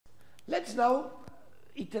Let's now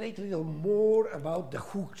iterate a little more about the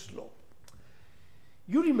Hooke's law.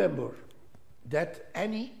 You remember that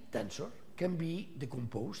any tensor can be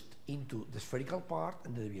decomposed into the spherical part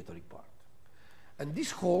and the deviatoric part. And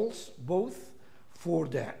this holds both for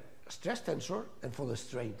the stress tensor and for the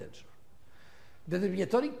strain tensor. The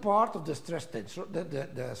deviatoric part of the stress tensor,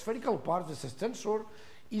 the spherical part of the stress tensor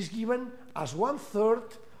is given as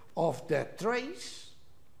 1/3 of the trace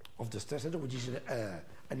of the stress tensor, which is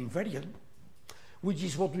an invariant, which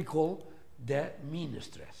is what we call the mean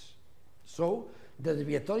stress. So the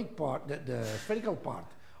deviatoric part, the spherical part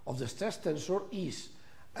of the stress tensor is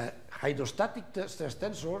a hydrostatic stress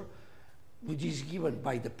tensor, which is given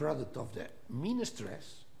by the product of the mean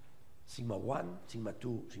stress, sigma 1, sigma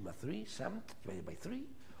 2, sigma 3, summed divided by 3,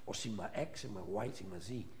 or sigma x, sigma y, sigma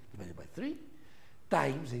z divided by 3,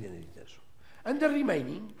 times the identity tensor. And the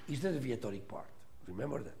remaining is the deviatoric part.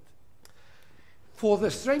 Remember that. For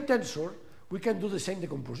the strain tensor, we can do the same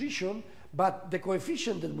decomposition, but the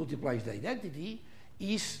coefficient that multiplies the identity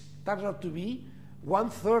turns out to be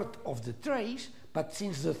 1/3 of the trace, but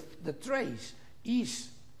since the trace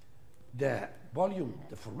is the volume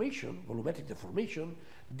deformation, volumetric deformation,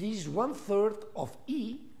 this is 1/3 of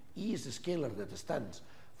E. E is the scalar that stands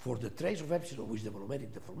for the trace of epsilon, which is the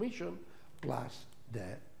volumetric deformation, plus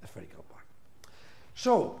the spherical part.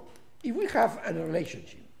 So, if we have a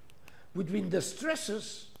relationship between the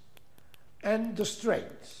stresses and the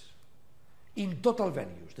strains in total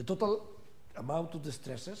values, the total amount of the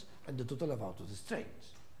stresses and the total amount of the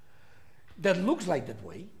strains, that looks like that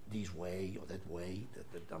way, this way or that way,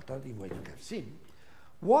 the alternative way you have seen,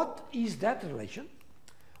 what is that relation?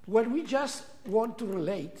 Well, we just want to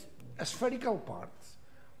relate a spherical part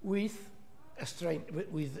with a strain,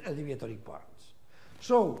 with a deviatoric part.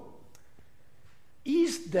 So,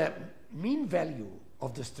 is the mean value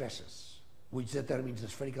of the stresses, which determines the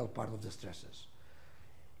spherical part of the stresses,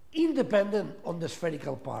 independent on the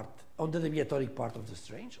spherical part, on the deviatoric part of the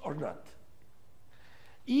strains, or not?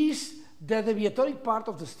 Is the deviatoric part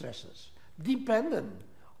of the stresses dependent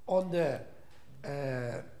on the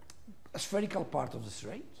spherical part of the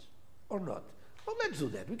strains, or not? Well, let's do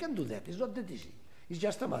that. We can do that. It's not that easy. It's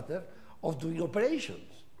just a matter of doing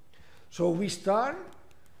operations. So we start,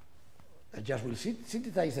 I just will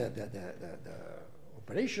synthesize the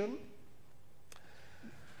operation.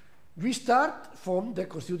 We start from the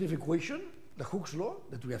constitutive equation, the Hooke's law,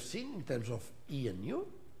 that we have seen in terms of E and nu.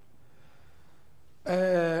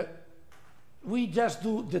 We just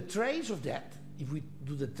do the trace of that. If we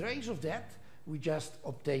do the trace of that, we just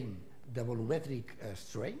obtain the volumetric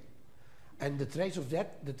strain. And the trace of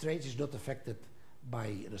that, the trace is not affected by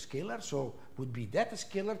a scalar, so would be that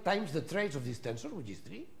scalar times the trace of this tensor, which is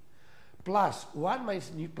 3, plus 1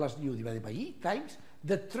 minus nu plus nu divided by E times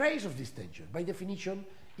the trace of this tensor. By definition,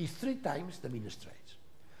 is 3 times the mean stress.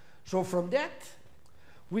 So from that,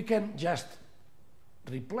 we can just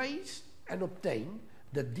replace and obtain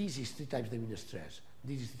that this is 3 times the mean stress,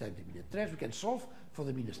 this is 3 times the mean stress. We can solve for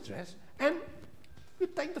the mean stress, and we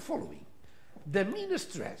obtain the following. The mean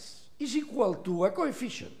stress is equal to a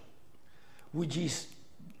coefficient, which is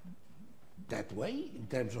that way in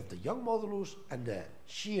terms of the Young modulus and the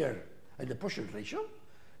shear and the Poisson ratio,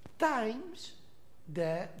 times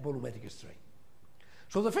the volumetric strain.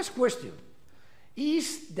 So the first question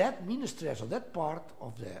is that mean stress, or that part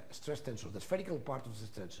of the stress tensor, the spherical part of the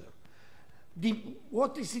stress tensor,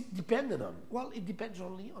 what is it dependent on? Well, it depends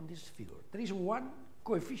only on this figure. There is one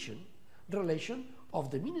coefficient relation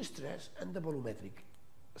of the mean stress and the volumetric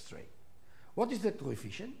strain. What is that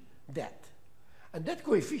coefficient? That. And that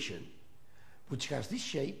coefficient, which has this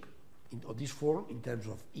shape, or this form in terms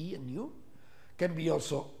of E and nu, can be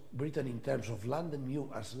also written in terms of lambda mu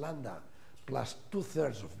as lambda plus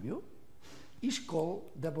 2/3 of mu, is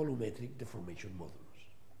called the volumetric deformation modulus.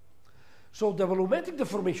 So the volumetric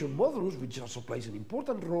deformation modulus, which also plays an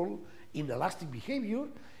important role in elastic behavior,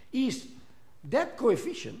 is that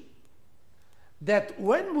coefficient that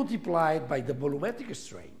when multiplied by the volumetric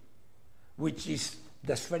strain, which is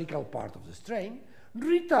the spherical part of the strain,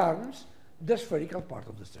 returns the spherical part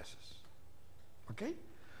of the stresses. Okay?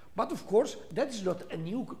 But of course, that is not a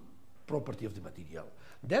new property of the material.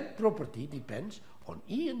 That property depends on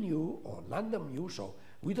E and nu or lambda mu, so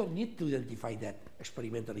we don't need to identify that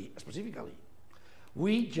experimentally specifically.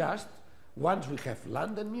 We just, once we have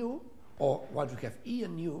lambda mu, or once we have E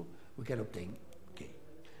and nu, we can obtain K.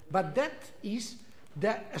 But that is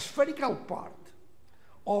the spherical part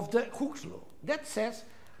of the Hooke's law.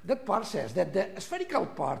 That part says that the spherical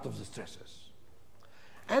part of the stresses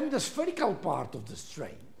and the spherical part of the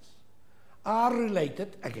strains are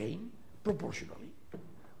related, again, proportionally,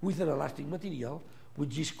 with an elastic material,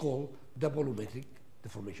 which is called the volumetric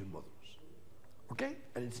deformation modulus. Okay?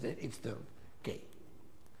 And it's term K.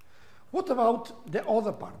 What about the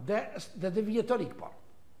other part, the deviatoric part?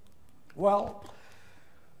 Well,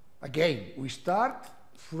 again, we start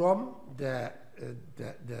from the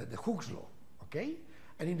Hooke's law, okay?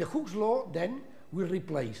 And in the Hooke's law, then we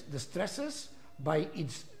replace the stresses by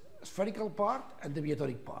its spherical part and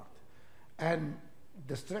deviatoric part. And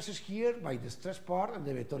the stresses here by the stress part and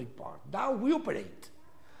the deviatoric part. Now we operate.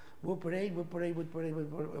 We operate,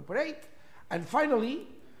 and finally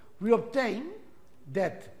we obtain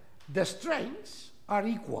that the strains are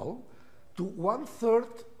equal to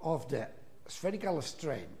 1/3 of the spherical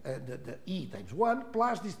strain, the E times 1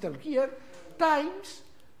 plus this term here times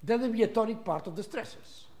the deviatoric part of the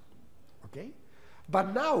stresses. Okay?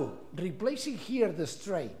 But now, replacing here the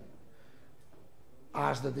strain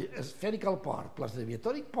as the spherical part plus the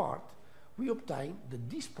deviatoric part, we obtain that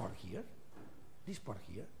this part here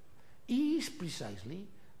is precisely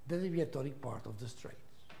the deviatoric part of the strains.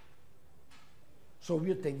 So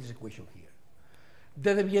we obtain this equation here.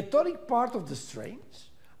 The deviatoric part of the strains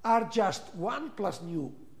are just 1 plus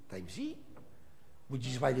nu times E, which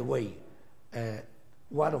is, by the way,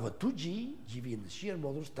 1/2G, GV in the shear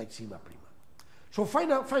modulus, times sigma prima. So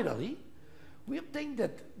finally, we obtain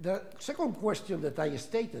that the second question that I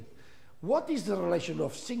stated, what is the relation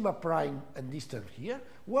of sigma prime and this term here?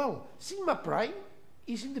 Well, sigma prime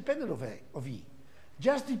is independent of E,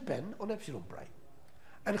 just depend on epsilon prime.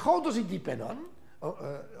 And how does it depend on?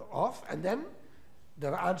 And then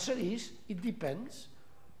the answer is, it depends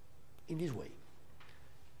in this way,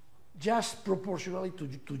 just proportionally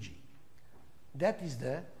to G. That is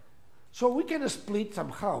so we can split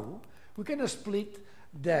somehow, we can split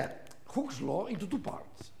the Hooke's law into two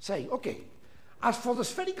parts, saying, okay, as for the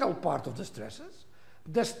spherical part of the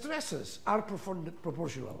stresses are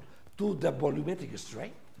proportional to the volumetric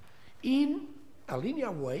strain in a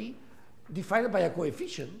linear way defined by a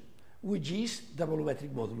coefficient, which is the volumetric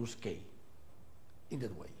modulus K, in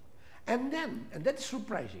that way. And that is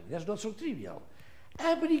surprising, that's not so trivial.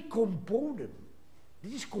 Every component,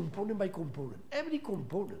 this is component by component, every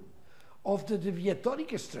component of the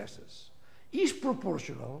deviatoric stresses is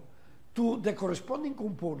proportional to the corresponding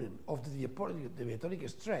component of the deviatoric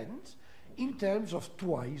strains in terms of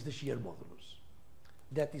twice the shear modulus.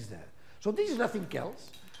 That is there. So this is nothing else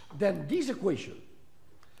than this equation,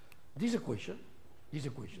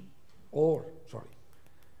 or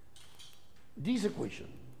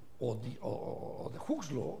the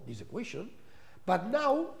Hooke's law, this equation, but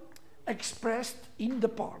now expressed in the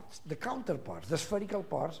parts, the counterparts, the spherical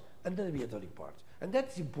parts and the deviatoric parts. And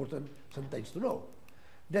that's important sometimes to know,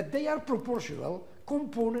 that they are proportional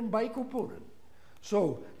component by component.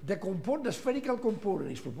 So the spherical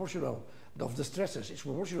component is proportional of the stresses, is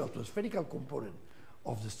proportional to the spherical component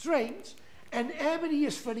of the strains, and every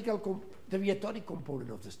spherical deviatoric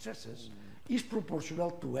component of the stresses is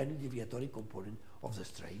proportional to any deviatoric component of the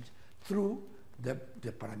strains through the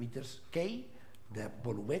parameters K, the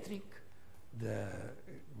volumetric, the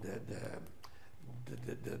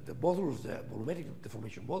modulus, the volumetric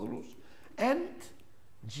deformation modulus, and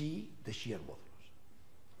G, the shear modulus.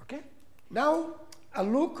 Okay? Now, a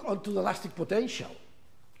look onto the elastic potential.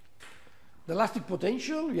 The elastic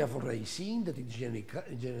potential, we have already seen that in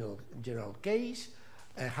general case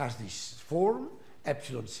has this form,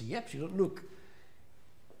 epsilon C epsilon. Look,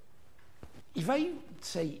 if I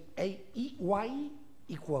say Y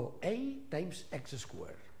equal A times x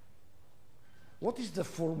squared, what is the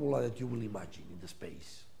formula that you will imagine in the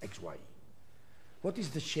space xy? What is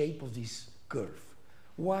the shape of this curve?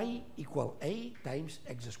 Y equal A times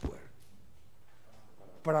x squared.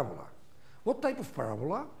 Parabola. What type of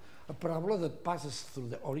parabola? A parabola that passes through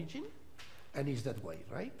the origin and is that way,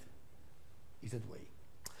 right? Is that way.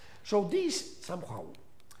 So this somehow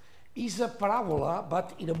is a parabola,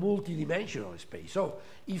 but in a multidimensional space. So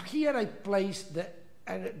if here I place the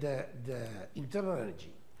internal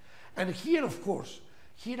energy, and here, of course,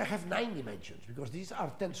 here I have 9 dimensions, because these are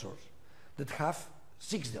tensors that have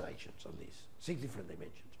 6 dimensions on this, 6 different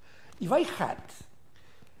dimensions. If I had,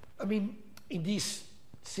 in this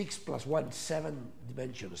 6 plus 1, 7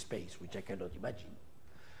 dimension space, which I cannot imagine,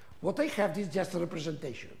 what I have is just a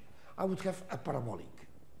representation. I would have a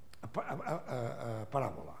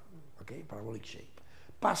parabola, okay, parabolic shape,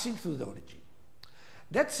 passing through the origin.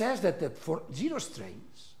 That says that for 0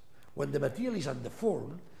 strains, when the material is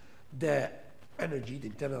undeformed, the energy, the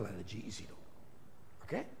internal energy, is 0.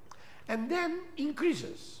 Okay? And then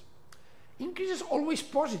increases. Increases always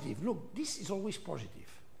positive. Look, this is always positive.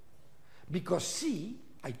 Because C,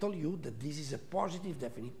 I told you that this is a positive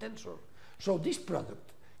definite tensor. So this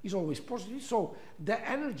product is always positive. So the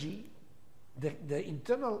energy The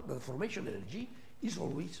internal deformation energy is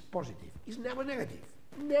always positive. It's never negative.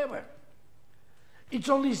 Never. It's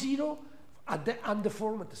only zero at the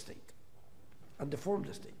undeformed state.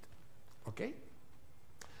 Undeformed state. Okay?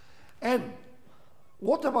 And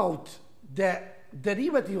what about the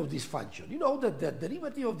derivative of this function? You know that the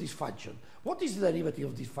derivative of this function, what is the derivative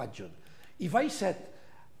of this function? If I set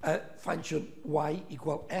a function y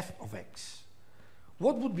equal f of x,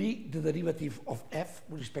 what would be the derivative of f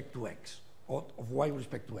with respect to x, or of y with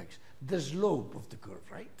respect to x? The slope of the curve,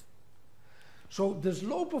 right? So the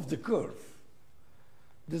slope of the curve,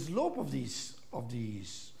 the slope of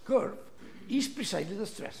this curve is precisely the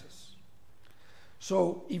stresses.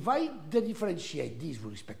 So if I differentiate this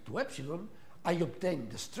with respect to epsilon, I obtain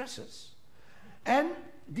the stresses, and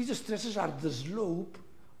these stresses are the slope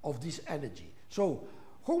of this energy. So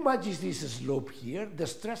how much is this slope here? The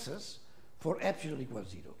stresses for epsilon equals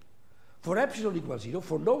 0. For epsilon equals 0,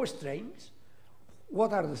 for no strains,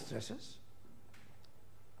 what are the stresses?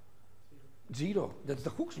 0. That's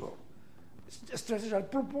the Hooke's law. Stresses are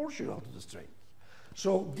proportional to the strain.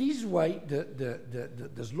 So this way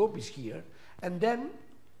the slope is here, and then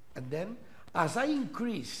as I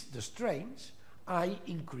increase the strains, I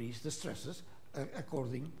increase the stresses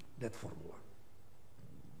according to that formula.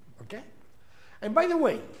 Okay? And by the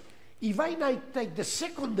way, if I now take the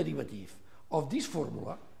second derivative of this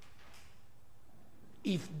formula,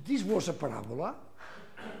 if this was a parabola,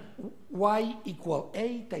 y equal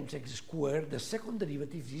a times x squared, the second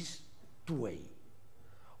derivative is 2a.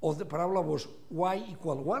 Or the parabola was y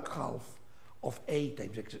equal 1/2 of a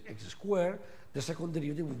times x squared, the second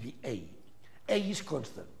derivative would be a. A is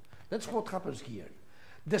constant. That's what happens here.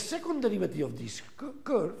 The second derivative of this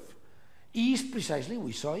curve is precisely,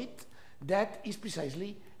 we saw it, that is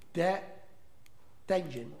precisely the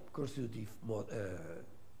tangent constitutive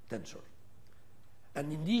tensor.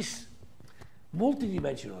 And in this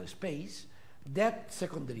multidimensional space, that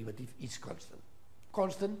second derivative is constant.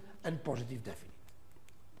 Constant and positive definite.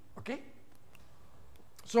 Okay?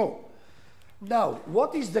 So, now,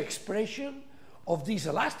 what is the expression of this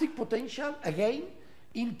elastic potential, again,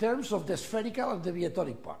 in terms of the spherical and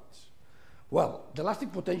deviatoric parts? Well, the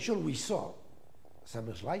elastic potential we saw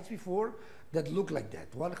some slides before that look like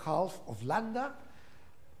that. 1/2 of lambda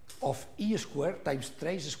of E squared times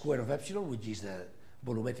trace square of epsilon, which is the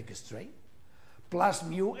volumetric strain, plus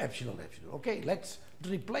mu epsilon epsilon. Okay, let's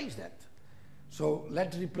replace that. So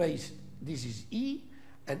let's replace, this is E,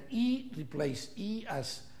 and E replace E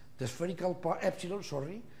as the spherical part, epsilon,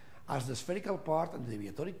 sorry, as the spherical part and the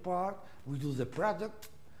deviatoric part. We do the product,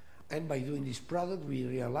 and by doing this product, we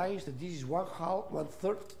realize that this is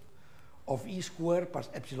 1/3 of E squared plus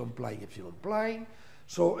epsilon prime.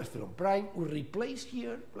 So epsilon prime, we replace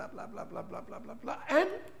here, blah, blah, blah, blah, blah, blah, blah, blah, and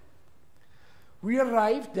we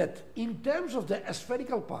arrive that in terms of the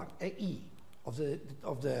spherical part, E, of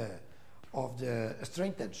the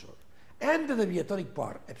strain tensor, and the deviatoric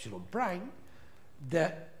part, epsilon prime,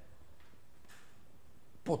 the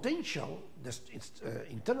potential, the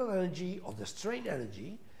internal energy of the strain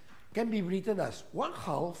energy can be written as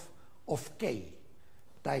 1/2 of K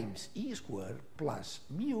times E squared plus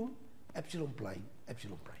mu epsilon prime.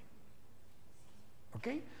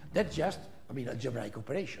 Okay? That's just, algebraic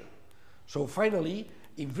operation. So finally,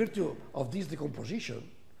 in virtue of this decomposition,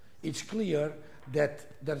 it's clear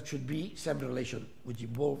that there should be some relation which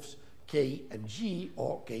involves K and G,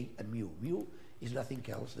 or K and mu. Mu is nothing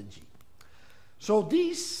else than G. So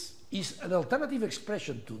this is an alternative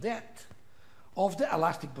expression to that of the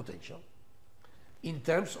elastic potential in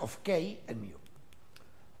terms of K and mu.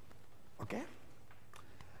 Okay?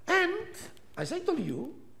 And, as I told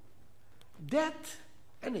you, that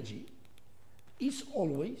energy is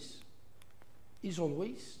always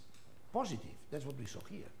positive. That's what we saw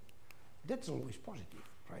here. That's always positive,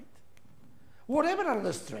 right? Whatever are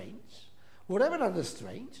the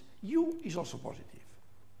strains, U is also positive.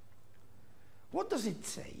 What does it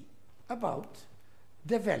say about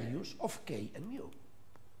the values of K and mu?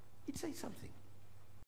 It says something.